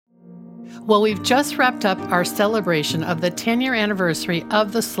Well, we've just wrapped up our celebration of the 10-year anniversary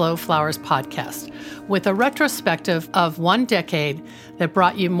of the Slow Flowers podcast with a retrospective of 1 decade that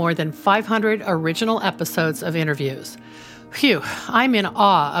brought you more than 500 original episodes of interviews. Phew, I'm in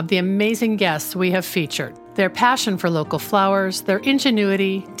awe of the amazing guests we have featured, their passion for local flowers, their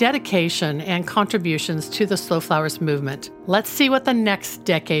ingenuity, dedication, and contributions to the Slow Flowers movement. Let's see what the next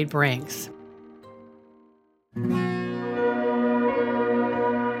decade brings.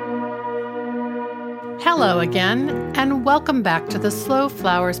 Hello again, and welcome back to the Slow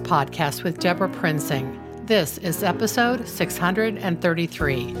Flowers podcast with Deborah Prinzing. This is episode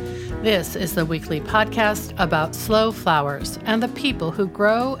 633. This is the weekly podcast about slow flowers and the people who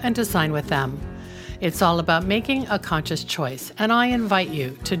grow and design with them. It's all about making a conscious choice, and I invite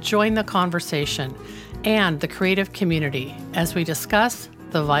you to join the conversation and the creative community as we discuss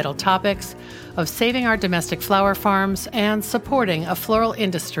the vital topics of saving our domestic flower farms and supporting a floral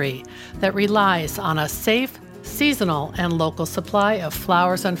industry that relies on a safe, seasonal, and local supply of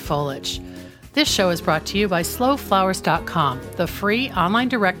flowers and foliage. This show is brought to you by slowflowers.com, the free online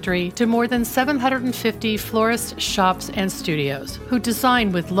directory to more than 750 florists, shops, and studios who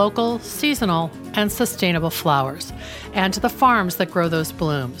design with local, seasonal, and sustainable flowers, and to the farms that grow those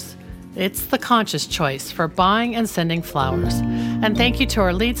blooms. It's the conscious choice for buying and sending flowers. And thank you to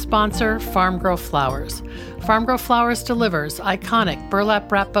our lead sponsor, Farm Grow Flowers. Farm Grow Flowers delivers iconic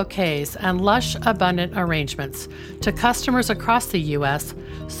burlap wrap bouquets and lush, abundant arrangements to customers across the U.S.,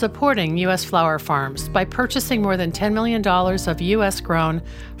 supporting U.S. flower farms by purchasing more than $10 million of U.S.-grown,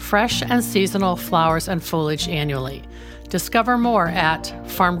 fresh and seasonal flowers and foliage annually. Discover more at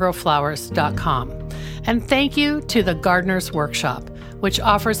farmgrowflowers.com. And thank you to the Gardener's Workshop, which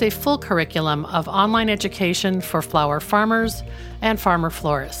offers a full curriculum of online education for flower farmers and farmer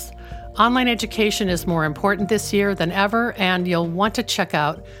florists. Online education is more important this year than ever, and you'll want to check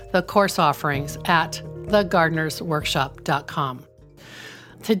out the course offerings at thegardenersworkshop.com.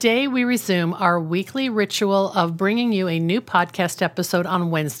 Today, we resume our weekly ritual of bringing you a new podcast episode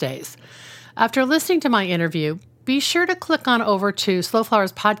on Wednesdays. After listening to my interview, be sure to click on over to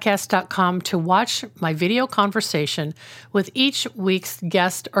slowflowerspodcast.com to watch my video conversation with each week's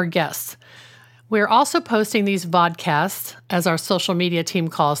guest or guests. We're also posting these vodcasts, as our social media team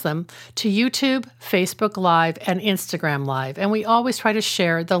calls them, to YouTube, Facebook Live, and Instagram Live, and we always try to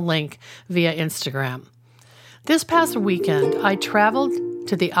share the link via Instagram. This past weekend, I traveled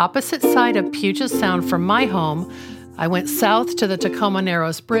to the opposite side of Puget Sound from my home. I went south to the Tacoma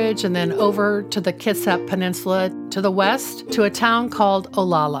Narrows Bridge and then over to the Kitsap Peninsula to the west to a town called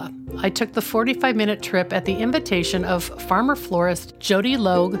Olalla. I took the 45-minute trip at the invitation of farmer florist Jodi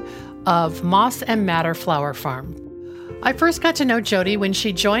Logue of Moss and Madder Flower Farm. I first got to know Jodi when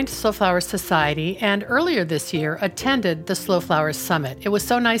she joined Slow Flowers Society and earlier this year attended the Slow Flowers Summit. It was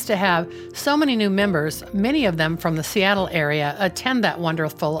so nice to have so many new members, many of them from the Seattle area, attend that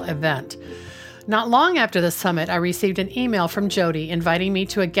wonderful event. Not long after the summit, I received an email from Jodi inviting me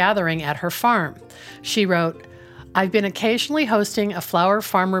to a gathering at her farm. She wrote, "I've been occasionally hosting a flower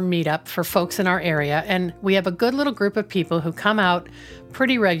farmer meetup for folks in our area, and we have a good little group of people who come out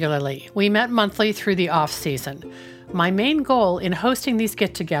pretty regularly. We met monthly through the off-season. My main goal in hosting these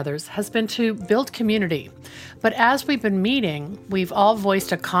get-togethers has been to build community. But as we've been meeting, we've all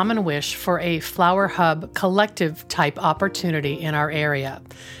voiced a common wish for a flower hub collective type opportunity in our area.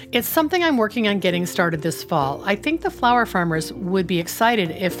 It's something I'm working on getting started this fall. I think the flower farmers would be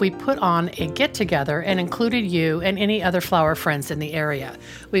excited if we put on a get-together and included you and any other flower friends in the area.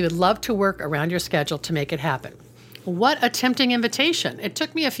 We would love to work around your schedule to make it happen." What a tempting invitation. It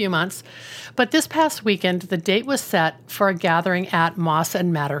took me a few months, but this past weekend, the date was set for a gathering at Moss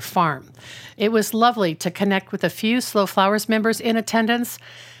and Madder Farm. It was lovely to connect with a few Slow Flowers members in attendance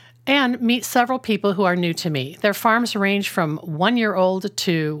and meet several people who are new to me. Their farms range from 1-year-old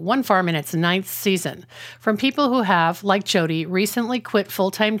to one farm in its 9th season, from people who have, like Jodi, recently quit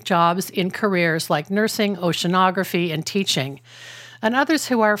full-time jobs in careers like nursing, oceanography, and teaching, and others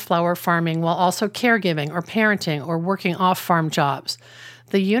who are flower farming while also caregiving or parenting or working off-farm jobs.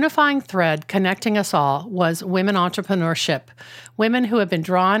 The unifying thread connecting us all was women entrepreneurship, women who have been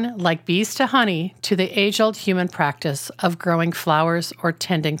drawn like bees to honey to the age-old human practice of growing flowers or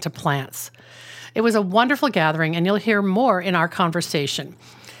tending to plants. It was a wonderful gathering, and you'll hear more in our conversation.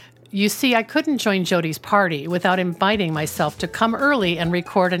 You see, I couldn't join Jodi's party without inviting myself to come early and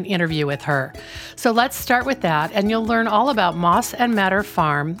record an interview with her. So let's start with that, and you'll learn all about Moss and Madder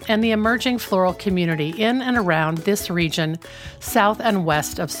Farm and the emerging floral community in and around this region, south and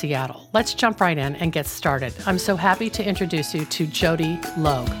west of Seattle. Let's jump right in and get started. I'm so happy to introduce you to Jodi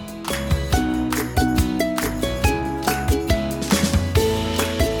Logue.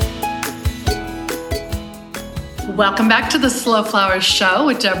 Welcome back to the Slow Flowers Show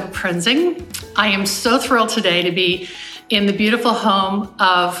with Deborah Prinzing. I am so thrilled today to be in the beautiful home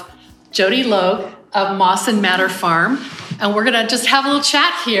of Jodi Logue of Moss and Matter Farm. And we're going to just have a little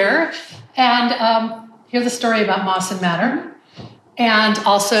chat here and hear the story about Moss and Matter. And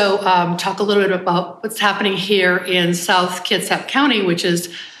also talk a little bit about what's happening here in South Kitsap County, which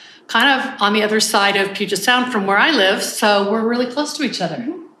is kind of on the other side of Puget Sound from where I live. So we're really close to each other.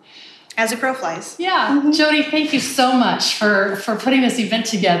 Mm-hmm. As a crow flies. Yeah. Mm-hmm. Jodi, thank you so much for putting this event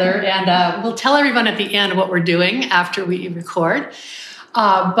together. And we'll tell everyone at the end what we're doing after we record.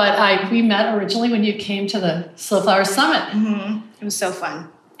 But we met originally when you came to the Slow Flowers Summit. Mm-hmm. It was so fun.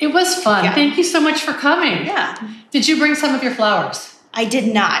 It was fun. Yeah. Thank you so much for coming. Yeah. Did you bring some of your flowers? I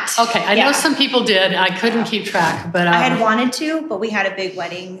did not. Okay. I know some people did. I couldn't keep track. But I had wanted to, but we had a big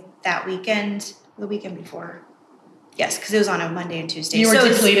wedding that weekend, the weekend before. Yes, because it was on a Monday and Tuesday. You were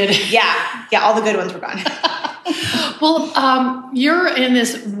depleted. Yeah, all the good ones were gone. Well, you're in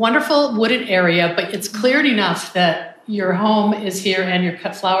this wonderful wooded area, but it's cleared enough that your home is here and your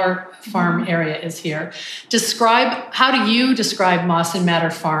cut flower farm area is here. How do you describe Moss and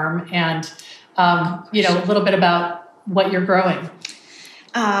Matter Farm and, a little bit about what you're growing?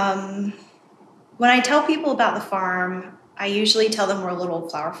 When I tell people about the farm, I usually tell them we're a little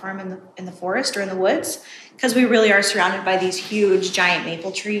flower farm in the forest or in the woods, because we really are surrounded by these huge giant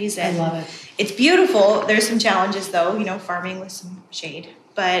maple trees. And I love it. It's beautiful. There's some challenges though, farming with some shade,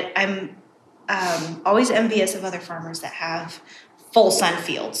 but I'm always envious of other farmers that have full sun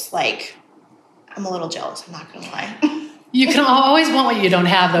fields. Like, I'm a little jealous, I'm not going to lie. You can always want what you don't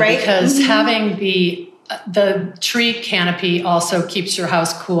have though, right? Because mm-hmm. having the tree canopy also keeps your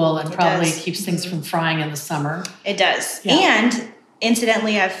house cool and probably keeps things from frying in the summer. It does. Yeah. And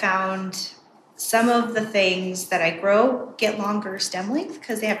incidentally, I've found some of the things that I grow get longer stem length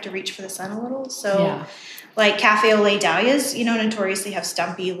because they have to reach for the sun a little. So like cafe au lait dahlias, notoriously have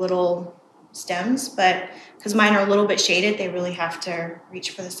stumpy little stems, but because mine are a little bit shaded, they really have to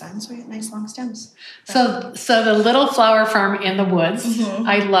reach for the sun. So we get nice long stems. So the little flower farm in the woods, mm-hmm.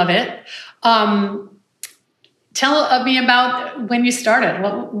 I love it. Tell me about when you started.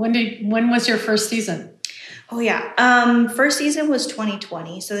 When was your first season? Oh yeah. First season was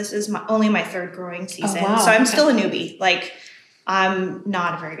 2020. So this is only my third growing season. Oh, wow. So I'm still a newbie. Like, I'm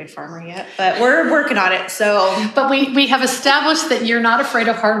not a very good farmer yet, but we're working on it. So, but we have established that you're not afraid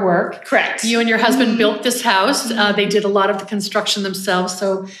of hard work. Correct. You and your husband mm-hmm. built this house. They did a lot of the construction themselves.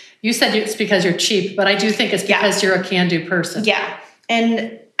 So you said it's because you're cheap, but I do think it's because you're a can-do person. Yeah.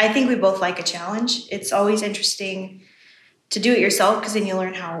 And I think we both like a challenge. It's always interesting to do it yourself because then you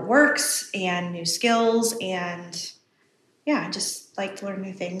learn how it works and new skills, and just like to learn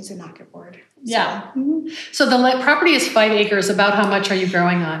new things and not get bored. Yeah. So the property is 5 acres. About how much are you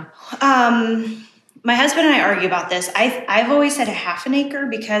growing on? My husband and I argue about this. I've always said a half an acre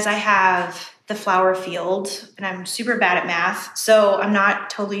because I have the flower field and I'm super bad at math. So I'm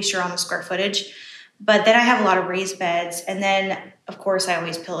not totally sure on the square footage, but then I have a lot of raised beds. And then of course I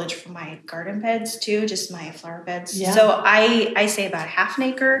always pillage from my garden beds too, just my flower beds. Yeah. So I say about half an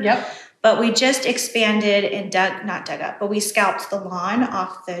acre. Yep. But we just expanded and but we scalped the lawn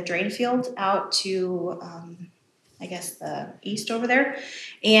off the drain field out to, the east over there.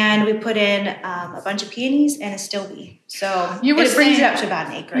 And we put in a bunch of peonies and a stilby. So it brings it up to about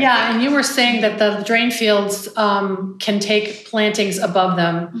an acre. Yeah, and you were saying that the drain fields can take plantings above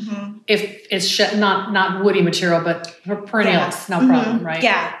them mm-hmm. if it's not woody material, but perennials, no problem, mm-hmm. right?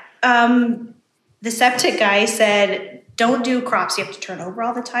 Yeah. The septic guy said, don't do crops you have to turn over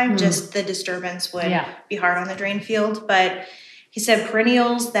all the time. Mm-hmm. Just the disturbance would be hard on the drain field. But he said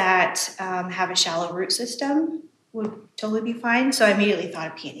perennials that have a shallow root system would totally be fine. So I immediately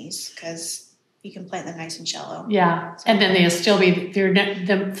thought of peonies because you can plant them nice and shallow. Yeah. So, and then they'll still be,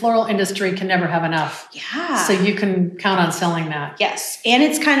 the floral industry can never have enough. Yeah. So you can count on selling that. Yes. And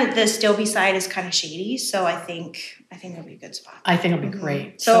it's kind of, the stilby side is kind of shady. So I think it'll be a good spot. I think it'll be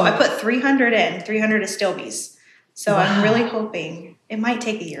great. So I put 300 stilbies. So I'm really hoping it might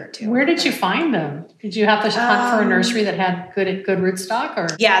take a year or two. Where did you find them? Did you have to hunt for a nursery that had good rootstock? Or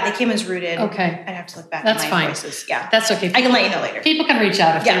yeah, they came as rooted. Okay, I'd have to look back. That's at my fine. Voices. Yeah, that's okay. I can let you know later. People can reach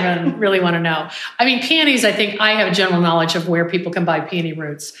out if they really want to know. I mean, peonies. I think I have a general knowledge of where people can buy peony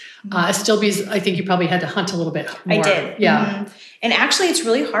roots. Mm-hmm. Stilbies, I think you probably had to hunt a little bit more. I did. Yeah. Mm-hmm. And actually, it's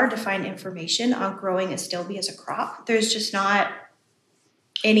really hard to find information on growing a stilby as a crop. There's just not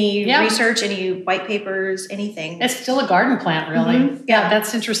any research, any white papers, anything. It's still a garden plant, really. Mm-hmm. Yeah,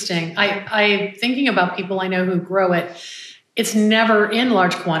 that's interesting. I'm thinking about people I know who grow it. It's never in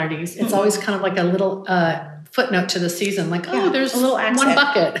large quantities. It's always kind of like a little footnote to the season, like, oh, there's a little one accent.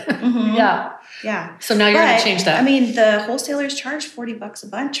 bucket. Mm-hmm. Yeah. Yeah. So now you're going to change that. I mean, the wholesalers charge $40 a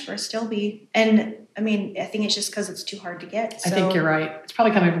bunch for a Stilby. And I mean, I think it's just because it's too hard to get. So. I think you're right. It's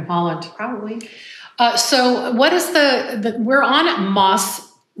probably coming from Holland. Probably. So what is we're on Moss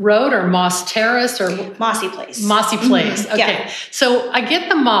Road or Moss Terrace or Mossy Place. Mossy Place. Mm-hmm. Okay. Yeah. So I get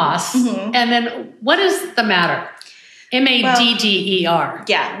the moss, and then what is the madder? MADDER.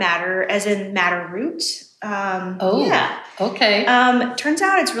 Yeah, madder, as in madder root. Yeah. Okay. Turns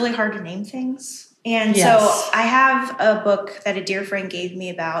out it's really hard to name things. And Yes. so I have a book that a dear friend gave me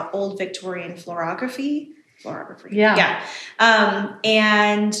about old Victorian florography. Yeah.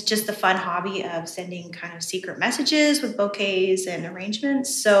 And just the fun hobby of sending kind of secret messages with bouquets and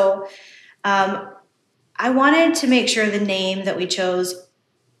arrangements. So I wanted to make sure the name that we chose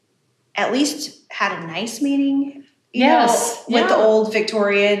at least had a nice meaning, you know, with the old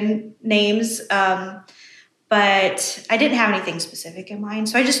Victorian names. But I didn't have anything specific in mind.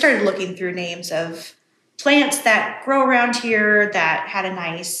 So I just started looking through names of plants that grow around here that had a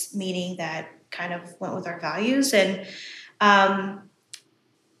nice meaning that kind of went with our values. And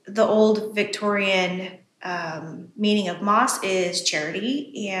the old Victorian meaning of moss is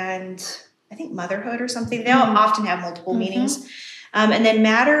charity and I think motherhood or something. They all often have multiple meanings. And then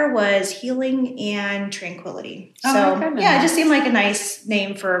madder was healing and tranquility. So yeah, it just seemed like a nice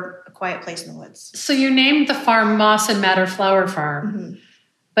name for a quiet place in the woods. So you named the farm Moss and Madder Flower Farm.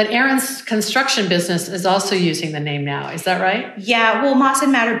 But Erin's construction business is also using the name now. Is that right? Yeah. Well, Moss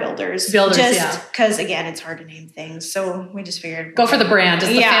and Madder Builders. Just because, again, it's hard to name things. So we just figured. Go for the brand. It's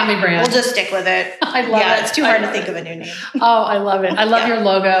the family brand. We'll just stick with it. I love it. It's too hard to think of a new name. Oh, I love it. I love your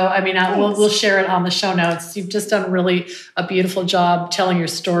logo. I mean, we'll share it on the show notes. You've just done really a beautiful job telling your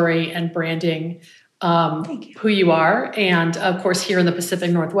story and branding who you are. And, of course, here in the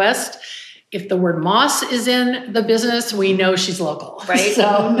Pacific Northwest, if the word moss is in the business, we know she's local. Right.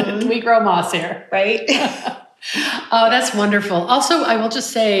 So we grow moss here. Right. Oh, that's wonderful. Also, I will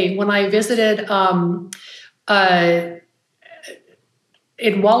just say, when I visited in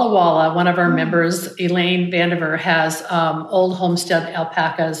Walla Walla, one of our members, Elaine Vandiver, has old homestead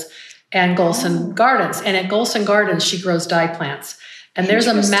alpacas and Golson Gardens. And at Golson Gardens, she grows dye plants. And there's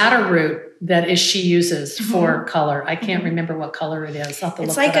a madder root that she uses for color. I can't remember what color it is.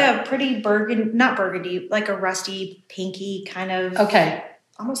 It's like a pretty not burgundy, like a rusty, pinky kind of. Okay.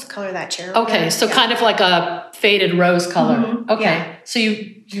 Almost the color of that chair. Okay, so kind of like a faded rose color. Okay, yeah. So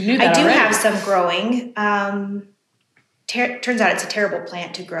you knew that I do already. have some growing. Turns out it's a terrible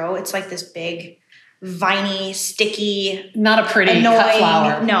plant to grow. It's like this big, viney, sticky, not a pretty annoying cut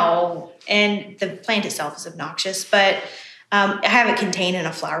flower. No, and the plant itself is obnoxious. But I have it contained in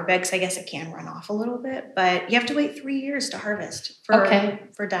a flower bed because I guess it can run off a little bit. But you have to wait 3 years to harvest for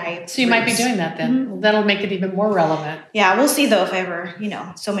dye. So you might be doing that then. Well, that'll make it even more relevant. Yeah, we'll see though if I ever,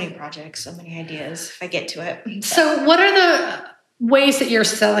 so many projects, so many ideas if I get to it. So what are the ways that you're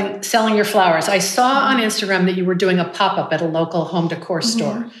selling your flowers? I saw on Instagram that you were doing a pop-up at a local home decor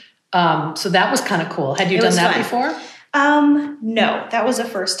store. So that was kind of cool. Had you done that before? No, that was the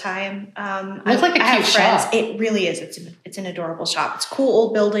first time. Looks like a cute shop. It really is. It's an adorable shop. It's a cool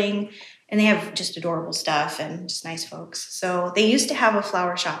old building and they have just adorable stuff and just nice folks. So they used to have a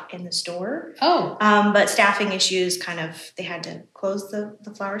flower shop in the store. Oh. But staffing issues they had to close the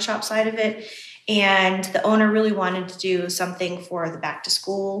flower shop side of it. And the owner really wanted to do something for the back to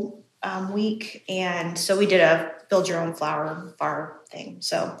school week. And so we did a build your own flower bar thing.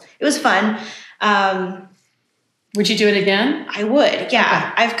 So it was fun. Would you do it again? I would,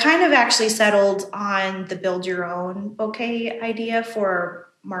 yeah. Okay. I've kind of actually settled on the build your own bouquet idea for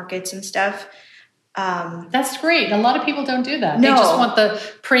markets and stuff. That's great. A lot of people don't do that. No. They just want the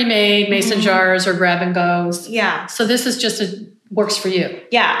pre-made mason jars or grab and goes. Yeah. So this is just works for you.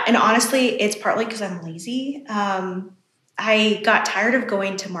 Yeah. And honestly, it's partly because I'm lazy. I got tired of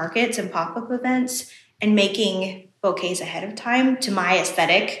going to markets and pop-up events and making bouquets ahead of time to my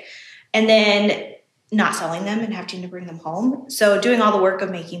aesthetic. And then not selling them and having to bring them home. So doing all the work of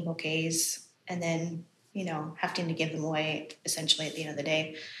making bouquets and then, having to give them away essentially at the end of the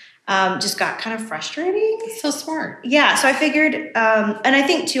day, just got kind of frustrating. So smart. Yeah. So I figured, and I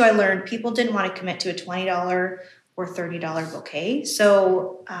think too, I learned people didn't want to commit to a $20 or $30 bouquet.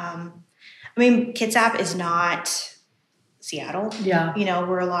 So, Kitsap is not Seattle. Yeah.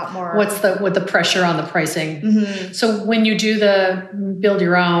 We're a lot more. With the pressure on the pricing. So when you do the build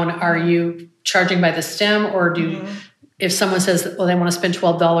your own, are you charging by the stem or if someone says, well, they want to spend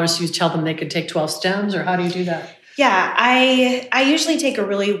 $12, you tell them they could take 12 stems or how do you do that? Yeah, I usually take a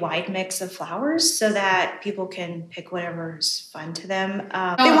really wide mix of flowers so that people can pick whatever's fun to them.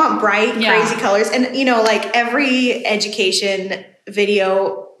 They want bright, crazy colors. And, like every education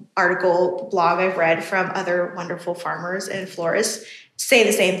video, article, blog I've read from other wonderful farmers and florists say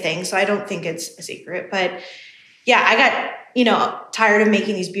the same thing. So I don't think it's a secret. But yeah, I got, tired of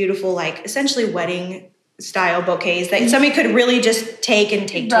making these beautiful, like essentially wedding style bouquets that somebody could really just take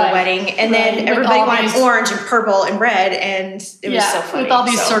to a wedding. And then everybody wanted orange and purple and red. And it was so funny. With all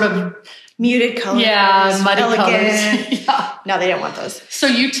these sort of muted colors. Yeah, muddy colors. Yeah. No, they don't want those. So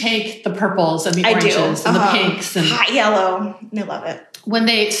you take the purples and the oranges and the pinks and hot yellow. I love it. When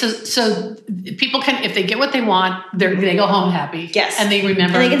so people can, if they get what they want, they go home happy. Yes. And they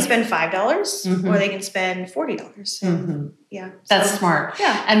remember. And they can spend $5 or they can spend $40. Mm-hmm. Yeah. That's smart.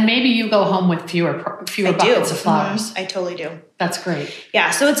 Yeah. And maybe you go home with fewer buckets of flowers. Mm-hmm. I totally do. That's great. Yeah.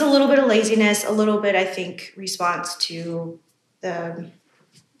 So it's a little bit of laziness, a little bit, I think, response to the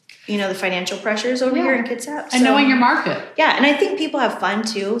financial pressures over here in Kitsap. And knowing your market. Yeah. And I think people have fun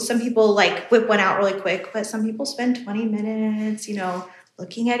too. Some people whip one out really quick, but some people spend 20 minutes,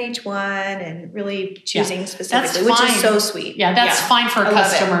 looking at each one and really choosing specifically, which is so sweet. Yeah. That's fine for a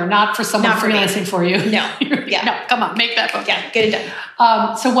customer, not for someone freelancing for you. No. Yeah. No, come on, make that book. Yeah. Get it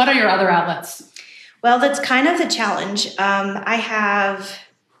done. So what are your other outlets? Well, that's kind of the challenge. I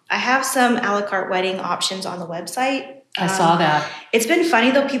have some a la carte wedding options on the website. I saw that. It's been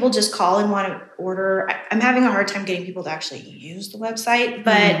funny though. People just call and want to order. I'm having a hard time getting people to actually use the website,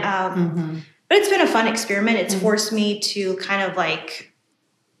 but it's been a fun experiment. It's forced me to kind of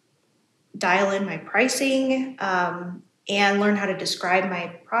dial in my pricing and learn how to describe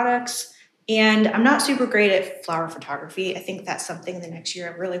my products. And I'm not super great at flower photography. I think that's something in the next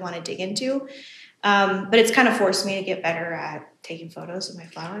year I really want to dig into. But it's kind of forced me to get better at taking photos of my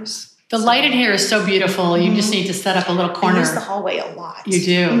flowers. The light in here is so beautiful. You just need to set up a little corner. I use the hallway a lot. You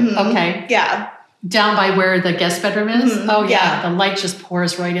do? Mm-hmm. Okay. Yeah. Down by where the guest bedroom is? Mm-hmm. Oh, yeah. The light just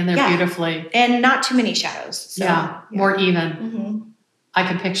pours right in there beautifully. And not too many shadows. So, more even. Mm-hmm. I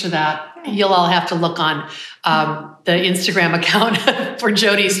can picture that. Yeah. You'll all have to look on the Instagram account for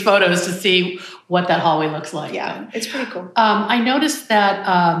Jodi's photos to see what that hallway looks like. Yeah, it's pretty cool. I noticed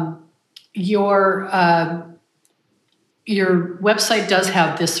that your website does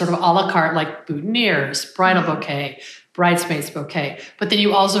have this sort of a la carte, like boutonnieres, bridal bouquet, bridesmaids bouquet. But then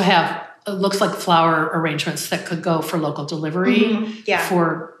you also have, it looks like flower arrangements that could go for local delivery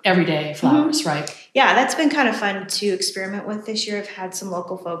for everyday flowers, right? Yeah, that's been kind of fun to experiment with this year. I've had some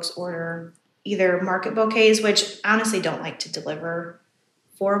local folks order either market bouquets, which I honestly don't like to deliver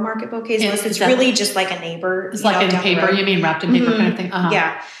for market bouquets unless it's really just like a neighbor. It's like in paper, you mean wrapped in paper kind of thing? Uh-huh.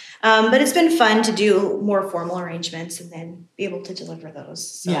 Yeah. But it's been fun to do more formal arrangements and then be able to deliver those.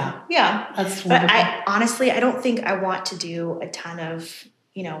 So, yeah. That's wonderful. But I don't think I want to do a ton of,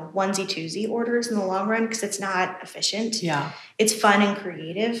 onesie twosie orders in the long run because it's not efficient. Yeah. It's fun and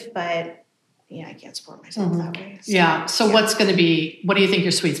creative, but I can't support myself that way. So, So what do you think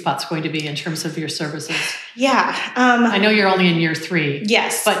your sweet spot's going to be in terms of your services? Yeah. I know you're only in year 3.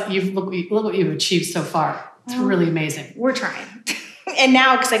 Yes. But look what you've achieved so far. It's really amazing. We're trying. And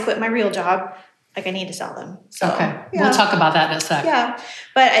now, because I quit my real job, I need to sell them. So, okay. We'll talk about that in a sec. Yeah.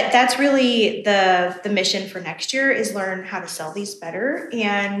 But that's really the mission for next year is learn how to sell these better.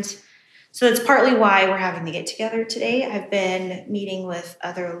 And so that's partly why we're having the get together today. I've been meeting with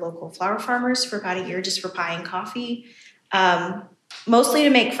other local flower farmers for about a year just for pie and coffee, mostly to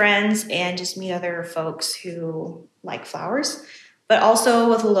make friends and just meet other folks who like flowers, but also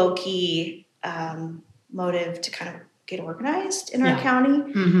with a low-key motive to kind of get organized in our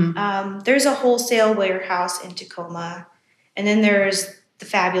county. Mm-hmm. There's a wholesale warehouse in Tacoma, and then there's the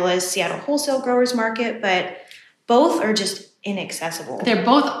fabulous Seattle Wholesale Growers Market, but both are just inaccessible. They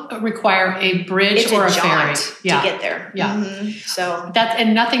both require a bridge or a ferry to get there. Yeah. Mm-hmm. So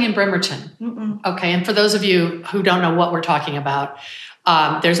and nothing in Bremerton. Mm-mm. Okay. And for those of you who don't know what we're talking about,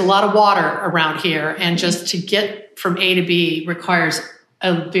 there's a lot of water around here, and just to get from A to B requires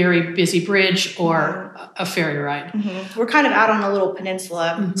a very busy bridge or a ferry ride. Mm-hmm. We're kind of out on a little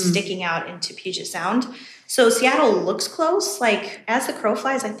peninsula sticking out into Puget Sound. So Seattle looks close. Like, as the crow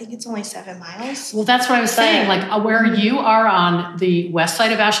flies, I think it's only 7 miles. Well, that's what I was saying. Like, where you are on the west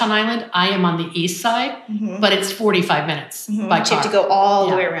side of Vashon Island, I am on the east side, but it's 45 minutes by car. You have to go all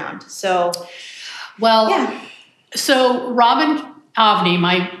the way around. So, So Robin Avni,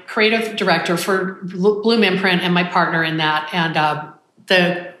 my creative director for Bloom Imprint and my partner in that, and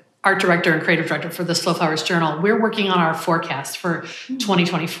the art director and creative director for the Slow Flowers Journal, we're working on our forecast for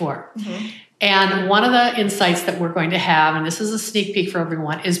 2024. Mm-hmm. And one of the insights that we're going to have, and this is a sneak peek for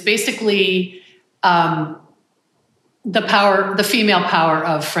everyone, is basically the female power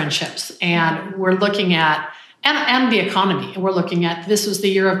of friendships. And we're looking at, and the economy. And we're looking at, this was the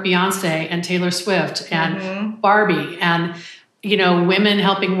year of Beyonce and Taylor Swift and Barbie and, women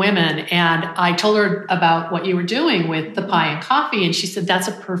helping women. And I told her about what you were doing with the pie and coffee. And she said, that's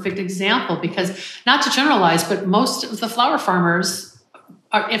a perfect example, because not to generalize, but most of the flower farmers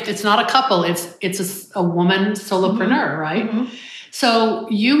are, if it's not a couple, it's a woman solopreneur, right? So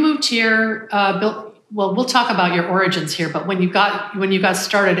you moved here, well, we'll talk about your origins here, but when you got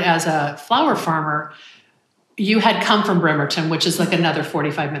started as a flower farmer, you had come from Bremerton, which is like another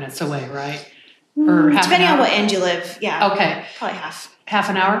 45 minutes away, right? Or depending on what end you live. Yeah. Okay. Probably half. Half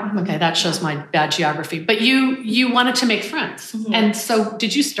an hour? Okay, that shows my bad geography. But you wanted to make friends. And so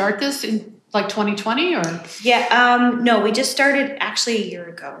did you start this in like 2020 or? Yeah, no, we just started actually a year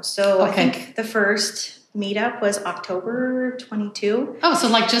ago. So I think the first meetup was October 22. Oh, so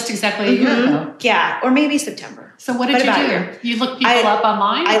like just exactly a year ago. Yeah, or maybe September. So what did you do? You looked people up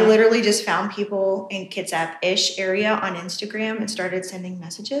online? I literally just found people in Kitsap-ish area on Instagram and started sending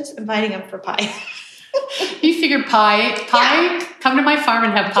messages, inviting them for pie. You figured pie, come to my farm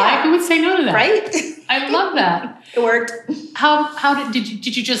and have pie? Who would say no to that? Right? I love that. It worked. How did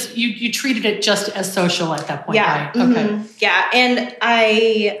you just, you treated it just as social at that point, right? Okay. Yeah, and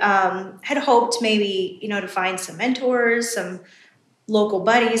I had hoped maybe, to find some mentors, some local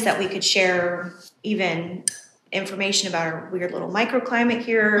buddies that we could share even information about our weird little microclimate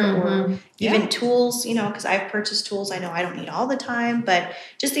here, or even tools, because I've purchased tools I know I don't need all the time, but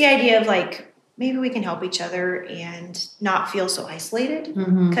just the idea of like, maybe we can help each other and not feel so isolated,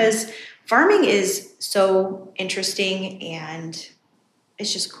 because farming is so interesting and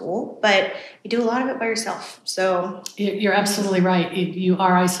it's just cool, but you do a lot of it by yourself. So you're absolutely right. You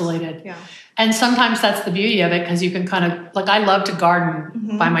are isolated. Yeah. And sometimes that's the beauty of it, because you can kind of, like, I love to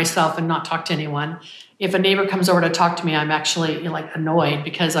garden by myself and not talk to anyone. If a neighbor comes over to talk to me, I'm actually like annoyed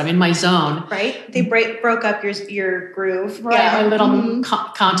because I'm in my zone. Right. They broke up your groove. Right. Yeah. My little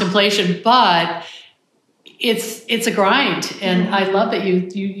contemplation, but it's a grind. And I love that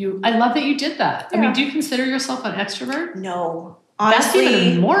I love that you did that. Yeah. I mean, do you consider yourself an extrovert? No. Honestly, that's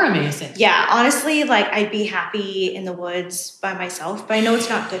even more amazing. Yeah. Honestly, like I'd be happy in the woods by myself, but I know it's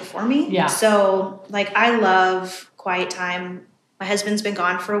not good for me. Yeah. So like I love quiet time. My husband's been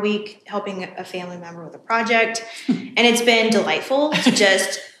gone for a week helping a family member with a project, and it's been delightful to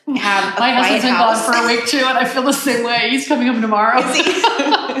just have a my quiet husband's been house. gone for a week too, and I feel the same way. He's coming home tomorrow. Is he?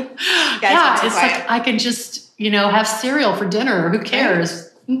 It's like I can just, have cereal for dinner. Who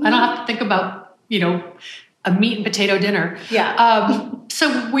cares? Right. I don't have to think about, a meat and potato dinner. Yeah.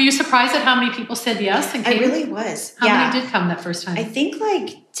 So were you surprised at how many people said yes? And came? I really was. How many did come that first time? I think like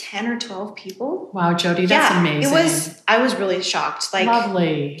 10 or 12 people. Wow, Jodi, that's amazing. I was really shocked. Like,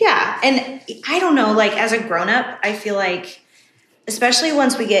 lovely. Yeah. And I don't know, like as a grown-up, I feel like, especially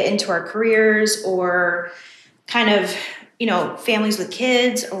once we get into our careers or kind of, families with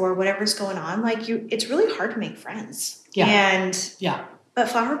kids or whatever's going on, like it's really hard to make friends. Yeah. But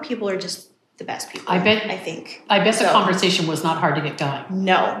flower people are just the best people. I bet the conversation was not hard to get going.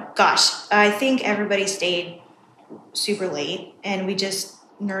 No, gosh, I think everybody stayed super late and we just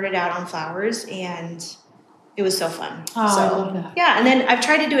nerded out on flowers and it was so fun. Oh, I love that. Yeah, and then I've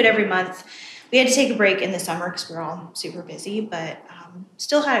tried to do it every month. We had to take a break in the summer because we're all super busy, but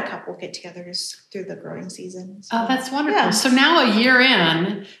still had a couple get-togethers through the growing season. So, oh, that's wonderful. Yeah. So now a year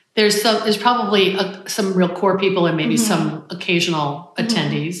in, there's probably some real core people and maybe some occasional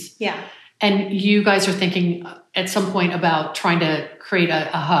attendees. Yeah. And you guys are thinking at some point about trying to create a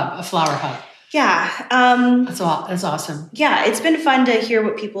hub, a flower hub. Yeah. That's awesome. Yeah, it's been fun to hear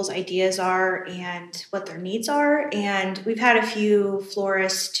what people's ideas are and what their needs are. And we've had a few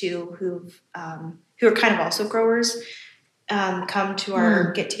florists too who are kind of also growers come to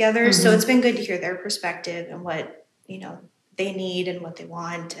our get-togethers. So it's been good to hear their perspective and what, they need and what they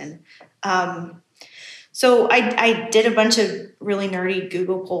want. And so I did a bunch of really nerdy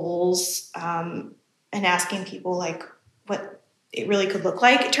Google polls and asking people like what it really could look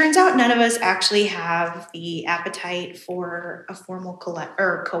like. It turns out none of us actually have the appetite for a formal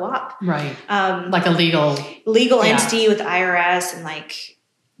co-op. Right. Like a legal entity with the IRS and like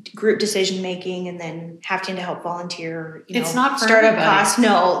group decision making and then having to help volunteer, it's not for startup everybody. Costs.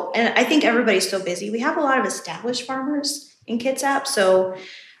 No. And I think everybody's so busy. We have a lot of established farmers in Kitsap. So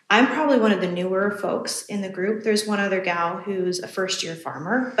I'm probably one of the newer folks in the group. There's one other gal who's a first-year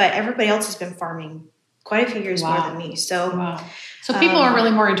farmer, but everybody else has been farming quite a few years more than me. So, so people are really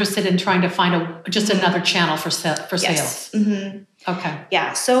more interested in trying to find another channel for sales. Mm-hmm. Okay.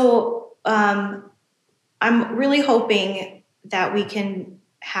 Yeah. So I'm really hoping that we can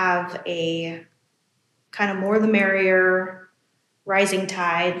have a kind of more the merrier, rising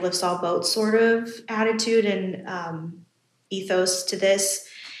tide lifts all boats sort of attitude and ethos to this.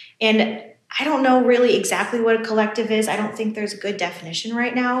 And I don't know really exactly what a collective is. I don't think there's a good definition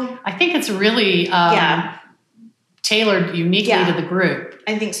right now. I think it's really tailored uniquely to the group.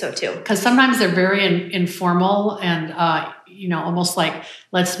 I think so too. Because sometimes they're very informal and, almost like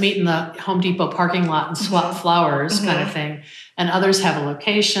let's meet in the Home Depot parking lot and swap flowers kind of thing. And others have a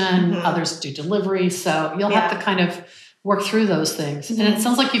location, others do delivery. So you'll have to kind of work through those things. And it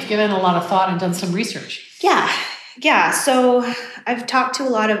sounds like you've given a lot of thought and done some research. Yeah. So I've talked to a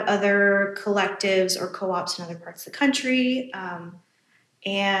lot of other collectives or co-ops in other parts of the country,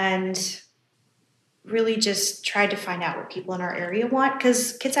 and really just tried to find out what people in our area want,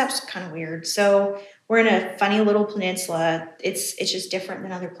 because Kitsap's kind of weird. So we're in a funny little peninsula. It's just different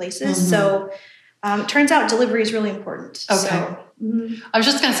than other places. So turns out delivery is really important. Okay. So, I was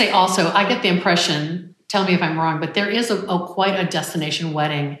just going to say also, I get the impression, tell me if I'm wrong, but there is quite a destination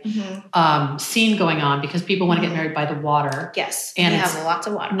wedding scene going on because people want to get married by the water. Yes, and we have lots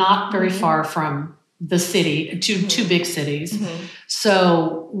of water. Not very far from the city, two big cities.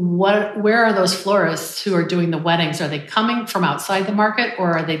 So where are those florists who are doing the weddings? Are they coming from outside the market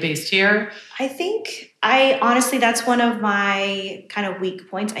or are they based here? Honestly, that's one of my kind of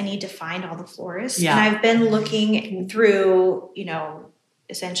weak points. I need to find all the florists. Yeah. And I've been looking through,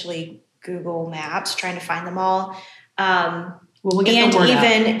 essentially Google Maps, trying to find them all. We'll get the word out.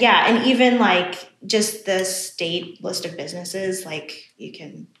 And even like just the state list of businesses, like you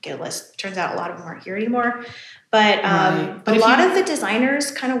can get a list. Turns out a lot of them aren't here anymore. But a lot of the designers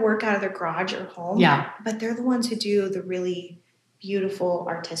kind of work out of their garage or home. Yeah. But they're the ones who do the really beautiful,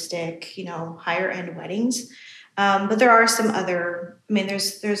 artistic, higher end weddings. But there are some other,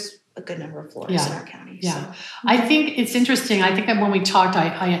 there's a good number of florists in our county. Yeah. So. I think it's interesting. I think when we talked,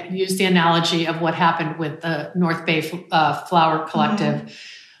 I used the analogy of what happened with the North Bay Flower Collective,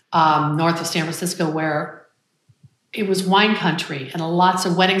 north of San Francisco, where it was wine country and lots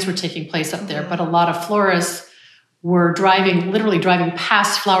of weddings were taking place up there, but a lot of florists were literally driving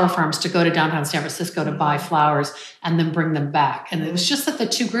past flower farms to go to downtown San Francisco to buy flowers and then bring them back. And it was just that the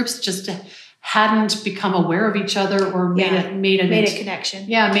two groups just hadn't become aware of each other or made a connection.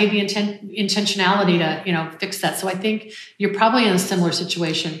 Yeah, made the intentionality to fix that. So I think you're probably in a similar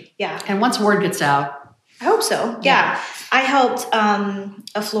situation. Yeah. And once word gets out, I hope so. Yeah. I helped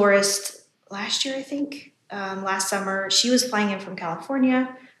a florist last year, I think, last summer. She was flying in from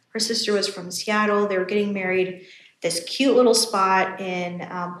California. Her sister was from Seattle. They were getting married. This cute little spot in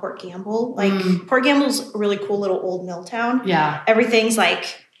Port Gamble. Port Gamble's a really cool little old mill town. Yeah. Everything's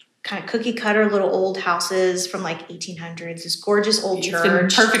like kind of cookie cutter little old houses from like 1800s. This gorgeous old church.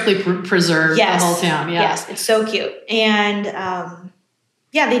 It's been perfectly preserved, the whole town. Yeah. Yes, it's so cute. And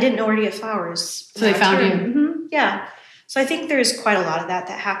they didn't know where to get flowers. So they found you. Yeah. So I think there's quite a lot of that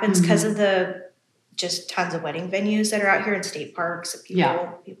happens because of the just tons of wedding venues that are out here in state parks that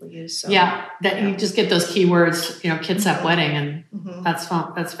people use. So, you just get those keywords, Kitsap wedding, and that's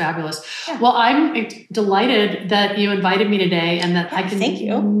fun. That's fabulous. Yeah. Well, I'm delighted that you invited me today, and that I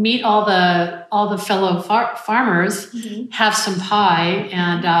can meet all the fellow farmers, have some pie,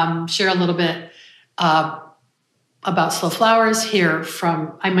 and share a little bit about Slow Flowers. Hear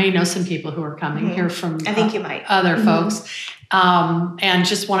from, I may know some people who are coming. Hear from I think you might other folks. And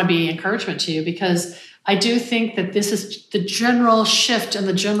just want to be encouragement to you, because I do think that this is the general shift and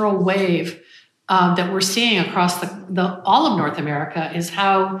the general wave that we're seeing across all of North America, is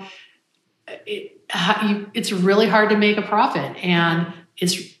how it's really hard to make a profit, and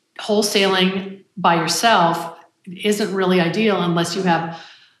it's wholesaling by yourself isn't really ideal unless you have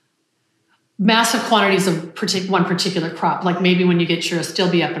massive quantities of one particular crop. Like maybe when you get churros,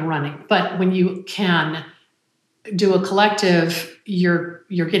 still be up and running, but when you can do a collective, you're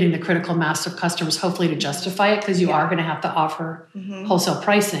getting the critical mass of customers, hopefully, to justify it, because you are going to have to offer wholesale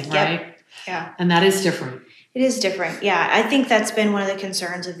pricing, right? Yeah. And that is different. It is different. Yeah. I think that's been one of the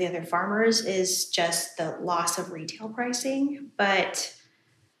concerns of the other farmers, is just the loss of retail pricing. But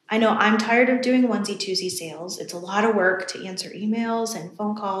I know I'm tired of doing onesie twosie sales. It's a lot of work to answer emails and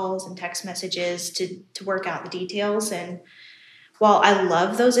phone calls and text messages to work out the details. And while I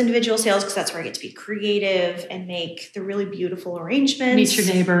love those individual sales, because that's where I get to be creative and make the really beautiful arrangements. Meet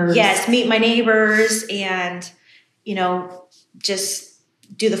your neighbors. Yes, meet my neighbors and, just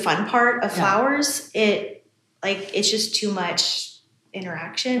do the fun part of flowers. It's just too much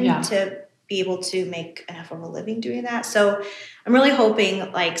interaction to be able to make enough of a living doing that. So I'm really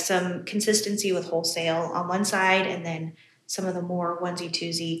hoping some consistency with wholesale on one side, and then some of the more onesie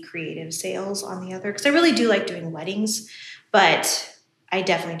twosie creative sales on the other. Because I really do like doing weddings. But I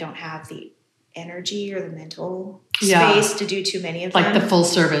definitely don't have the energy or the mental Yeah. space to do too many of them. Like the full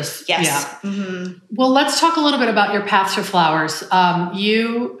service. Yes. Yeah. Mm-hmm. Well, let's talk a little bit about your path to flowers.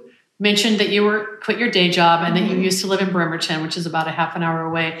 You mentioned that you quit your day job and that you used to live in Bremerton, which is about a half an hour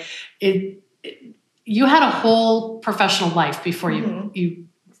away. You had a whole professional life before you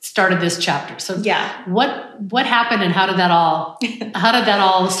started this chapter. So what happened and how did that all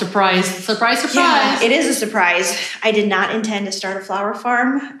surprise? Yeah, it is a surprise. I did not intend to start a flower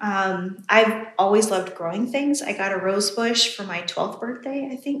farm. I've always loved growing things. I got a rose bush for my 12th birthday,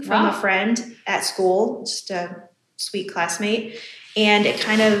 I think, from a friend at school, just a sweet classmate. And it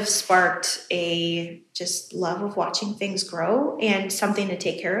kind of sparked a just love of watching things grow and something to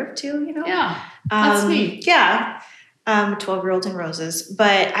take care of too, you know? Yeah, that's neat. Yeah. 12-year-olds and roses.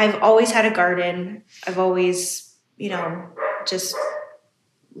 But I've always had a garden. I've always, just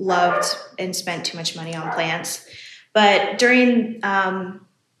loved and spent too much money on plants. But during, I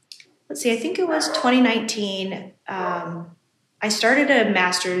think it was 2019, I started a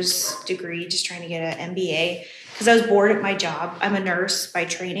master's degree, just trying to get an MBA, because I was bored at my job. I'm a nurse by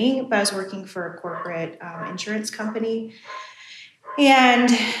training, but I was working for a corporate insurance company. And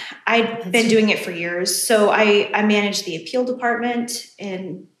I'd been doing it for years. So I managed the appeal department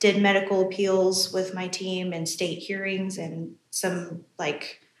and did medical appeals with my team and state hearings and some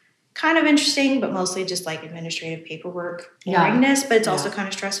kind of interesting, but mostly just administrative paperwork boringness, but it's also kind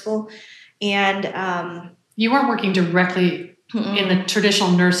of stressful. And you weren't working directly in the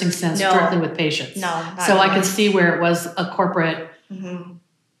traditional nursing sense, directly with patients. No, not so I could see where it was a corporate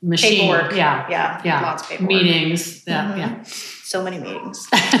machine. Paperwork. Yeah. Lots of paperwork. Meetings. Yeah. So many meetings,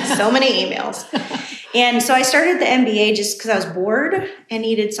 so many emails. And so I started the MBA just because I was bored and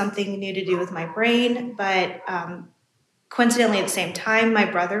needed something new to do with my brain. But coincidentally, at the same time, my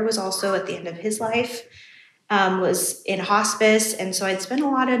brother was also at the end of his life, was in hospice. And so I'd spend a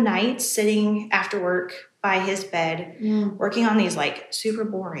lot of nights sitting after work by his bed, working on these super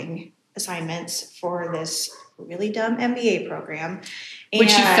boring assignments for this really dumb MBA program.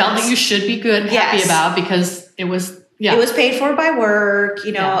 Which you felt that you should be happy about because it was... Yeah. It was paid for by work,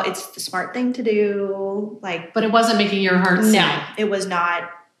 it's the smart thing to do. But it wasn't making your heart sing. No, it was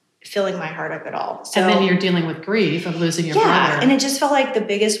not filling my heart up at all. So, and then you're dealing with grief of losing your brother. Yeah, and it just felt like the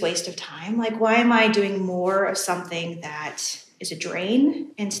biggest waste of time. Why am I doing more of something that is a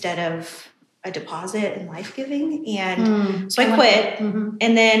drain instead of a deposit and life-giving? And so I quit.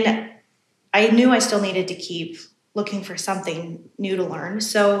 And then I knew I still needed to keep looking for something new to learn.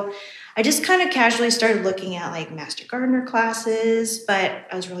 So I just kind of casually started looking at Master Gardener classes, but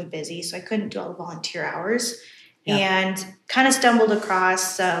I was really busy, so I couldn't do all the volunteer hours. Yeah. And kind of stumbled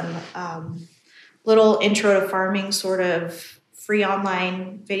across some little intro to farming sort of free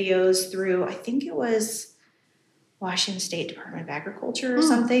online videos through, I think it was Washington State Department of Agriculture or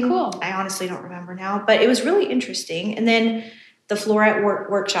something. Cool. I honestly don't remember now, but it was really interesting. And then the Fluorite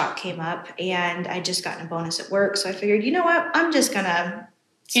workshop came up, and I just gotten a bonus at work, so I figured, you know what, I'm just going to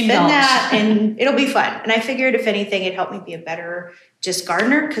spend that and it'll be fun. And I figured if anything, it'd help me be a better just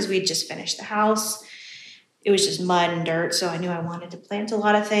gardener because we'd just finished the house. It was just mud and dirt. So I knew I wanted to plant a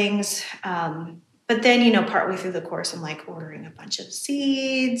lot of things. But then, partway through the course, I'm ordering a bunch of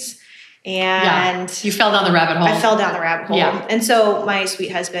seeds and you fell down the rabbit hole. I fell down the rabbit hole. Yeah. And so my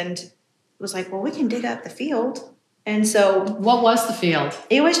sweet husband was like, well, we can dig up the field. And so what was the field?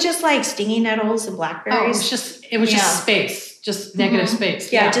 It was just stinging nettles and blackberries. It was just space. Just negative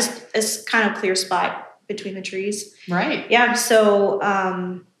space. Yeah, just a kind of clear spot between the trees. Right. Yeah, so,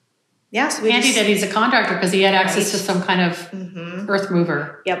 so we Andy that he's a contractor because he had access to some kind of earth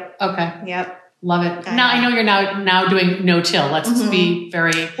mover. Yep. Okay. Yep. Love it. I know you're now doing no-till. Let's be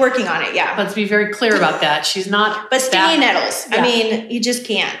very... Working on it, yeah. Let's be very clear about that. She's not... But stinging nettles, you just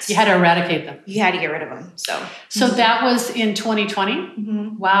can't. You had to eradicate them. You had to get rid of them, so. So that was in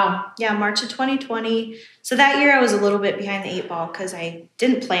 2020? Wow. Yeah, March of 2020. So that year I was a little bit behind the 8 ball because I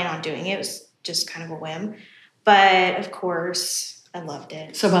didn't plan on doing it. It was just kind of a whim. But, of course, I loved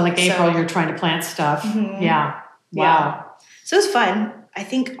it. So by April, you're trying to plant stuff. Yeah. Wow. Yeah. So it was fun. I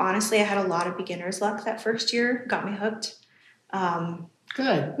think, honestly, I had a lot of beginner's luck that first year. Got me hooked.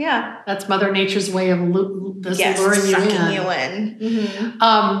 Good. Yeah. That's Mother Nature's way of luring you in.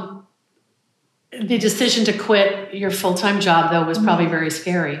 The decision to quit your full-time job, though, was probably very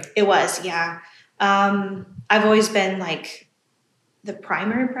scary. It was, yeah. I've always been, the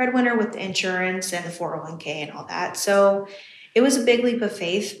primary breadwinner with the insurance and the 401k and all that. So it was a big leap of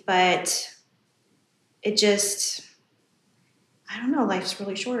faith, but it just... I don't know, life's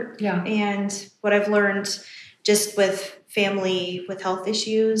really short. Yeah. And what I've learned just with family with health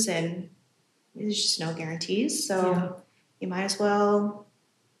issues, and there's just no guarantees. So you might as well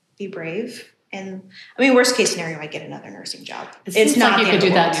be brave And I mean, worst case scenario, I get another nursing job. It seems like you could do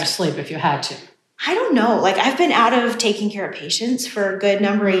that in your sleep if you had to. I don't know. Like, I've been out of taking care of patients for a good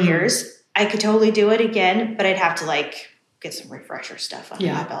number of years. I could totally do it again, but I'd have to like get some refresher stuff under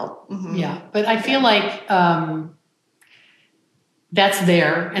my belt. Mm-hmm. Yeah. But I feel like that's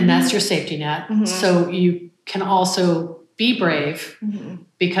there and that's your safety net. Mm-hmm. So you can also be brave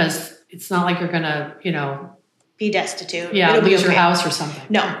because it's not like you're going to, be destitute. Yeah. Lose your house or something.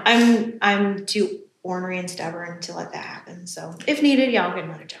 No, I'm too ornery and stubborn to let that happen. So if needed, I'll get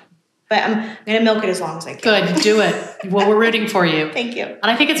another job. But I'm going to milk it as long as I can. Good. Do it. Well, we're rooting for you. Thank you. And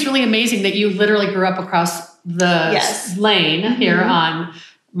I think it's really amazing that you literally grew up across the lane here on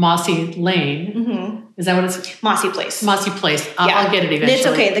Mossy Lane. Mm-hmm. Is that what it's? Mossy Place. Mossy Place. I'll get it eventually. It's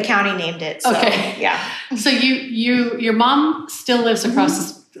okay. The county named it. So, okay. Yeah. So your mom still lives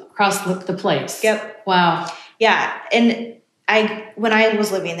across the place. Yep. Wow. Yeah. And when I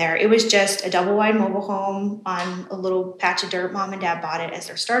was living there, it was just a double wide mobile home on a little patch of dirt. Mom and Dad bought it as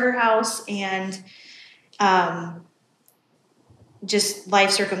their starter house, and just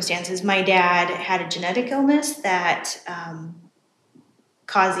life circumstances. My dad had a genetic illness that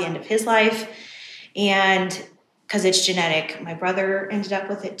caused the end of his life, and because it's genetic, my brother ended up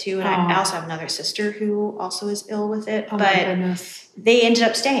with it too, and I also have another sister who also is ill with it. Oh, my goodness. They ended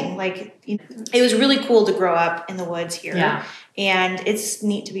up staying. It was really cool to grow up in the woods here. Yeah. And it's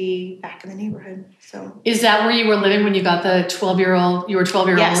neat to be back in the neighborhood. So, is that where you were living when you got the 12-year-old? You were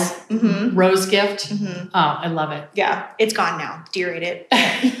 12-year-old yes. Mm-hmm. rose gift? Mm-hmm. Oh, I love it. Yeah, it's gone now. Deer ate it.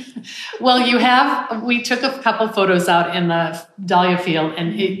 Well, we took a couple photos out in the dahlia field,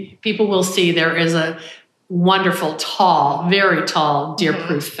 and people will see there is a wonderful, tall, very tall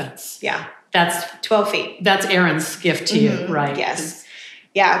deer-proof fence. Yeah. That's 12 feet. That's Aaron's gift to you, right? Yes.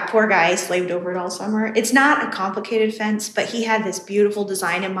 Yeah, poor guy slaved over it all summer. It's not a complicated fence, but he had this beautiful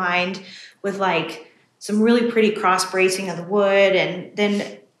design in mind with some really pretty cross bracing of the wood. And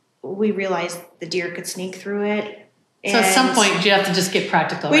then we realized the deer could sneak through it. So at some point you have to just get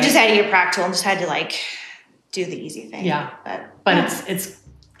practical. We just had to get practical and just had to do the easy thing. Yeah. But it's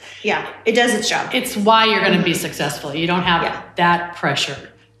it does its job. It's why you're going to be successful. You don't have that pressure.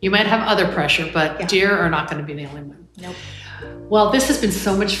 You might have other pressure, but deer are not going to be the only one. Nope. Well, this has been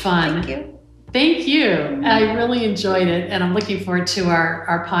so much fun. Thank you. Thank you. I really enjoyed it, and I'm looking forward to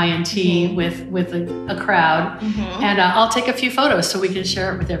our pie and tea with a crowd. Mm-hmm. And I'll take a few photos so we can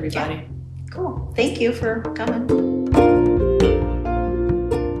share it with everybody. Yeah. Cool. Thank you for coming.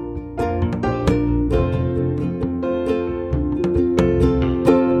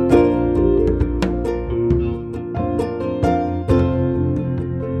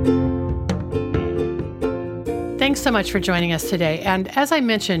 Thanks so much for joining us today. And as I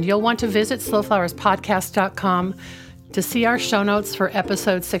mentioned, you'll want to visit slowflowerspodcast.com to see our show notes for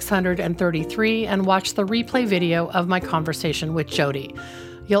episode 633 and watch the replay video of my conversation with Jodi.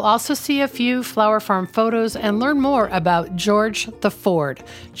 You'll also see a few flower farm photos and learn more about George the Ford,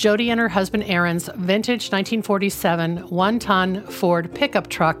 Jodi and her husband Aaron's vintage 1947 one-ton Ford pickup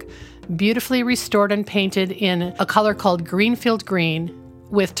truck, beautifully restored and painted in a color called Greenfield Green,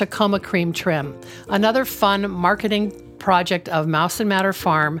 with Tacoma cream trim. Another fun marketing project of Mouse and Matter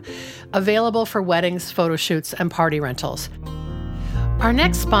Farm, available for weddings, photo shoots, and party rentals. Our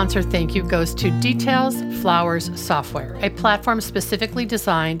next sponsor thank you goes to Details Flowers Software, a platform specifically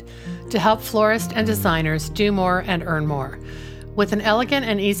designed to help florists and designers do more and earn more. With an elegant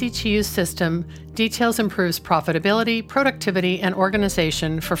and easy-to-use system, Details improves profitability, productivity, and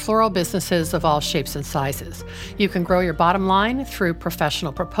organization for floral businesses of all shapes and sizes. You can grow your bottom line through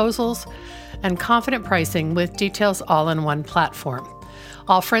professional proposals and confident pricing with Details all-in-one platform.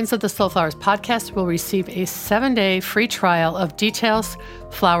 All friends of the Slow Flowers podcast will receive a 7-day free trial of Details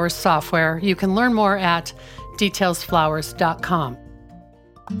Flowers software. You can learn more at detailsflowers.com.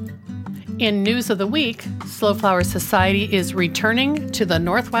 In news of the week, Slow Flower Society is returning to the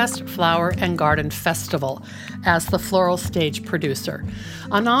Northwest Flower and Garden Festival as the floral stage producer,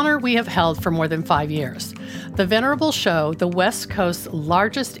 an honor we have held for more than 5 years. The venerable show, the West Coast's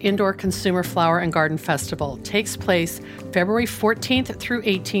largest indoor consumer flower and garden festival, takes place February 14th through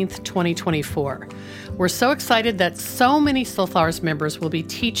 18th, 2024. We're so excited that so many Slow Flowers members will be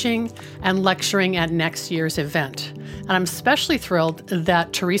teaching and lecturing at next year's event. And I'm especially thrilled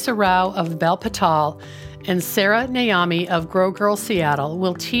that Teresa Rao of Bel Patal and Sarah Nayami of Grow Girl Seattle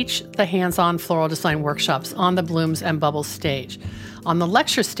will teach the hands-on floral design workshops on the Blooms and Bubbles stage. On the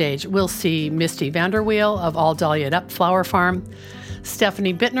lecture stage, we'll see Misty Vanderweel of All Dahlia'd Up Flower Farm,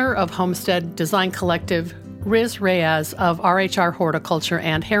 Stephanie Bittner of Homestead Design Collective, Riz Reyes of RHR Horticulture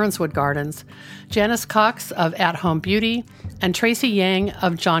and Heronswood Gardens, Janice Cox of At Home Beauty, and Tracy Yang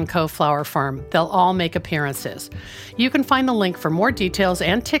of John Co. Flower Farm. They'll all make appearances. You can find the link for more details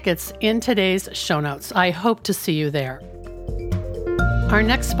and tickets in today's show notes. I hope to see you there. Our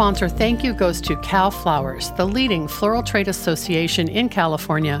next sponsor thank you goes to Cal Flowers, the leading floral trade association in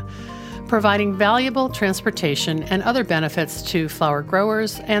California, providing valuable transportation and other benefits to flower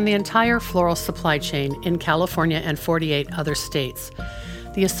growers and the entire floral supply chain in California and 48 other states.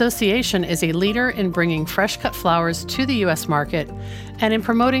 The association is a leader in bringing fresh-cut flowers to the U.S. market and in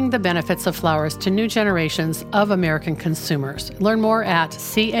promoting the benefits of flowers to new generations of American consumers. Learn more at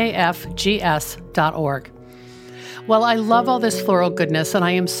cafgs.org. Well, I love all this floral goodness, and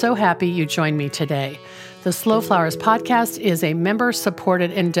I am so happy you joined me today. The Slow Flowers podcast is a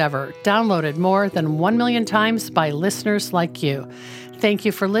member-supported endeavor, downloaded more than 1 million times by listeners like you. Thank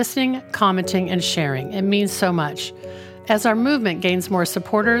you for listening, commenting, and sharing. It means so much. As our movement gains more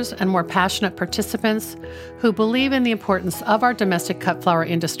supporters and more passionate participants who believe in the importance of our domestic cut flower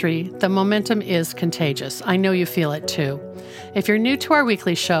industry, the momentum is contagious. I know you feel it too. If you're new to our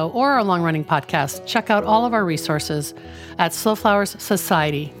weekly show or our long-running podcast, check out all of our resources at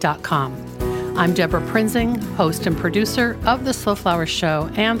slowflowerssociety.com. I'm Deborah Prinzing, host and producer of The Slow Flowers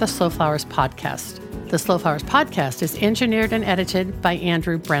Show and The Slow Flowers Podcast. The Slow Flowers Podcast is engineered and edited by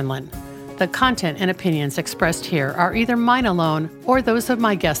Andrew Brenlin. The content and opinions expressed here are either mine alone or those of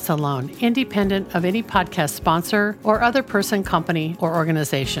my guests alone, independent of any podcast sponsor or other person, company, or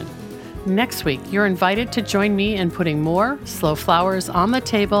organization. Next week, you're invited to join me in putting more slow flowers on the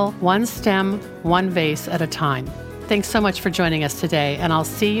table, one stem, one vase at a time. Thanks so much for joining us today, and I'll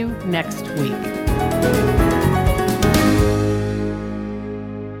see you next week.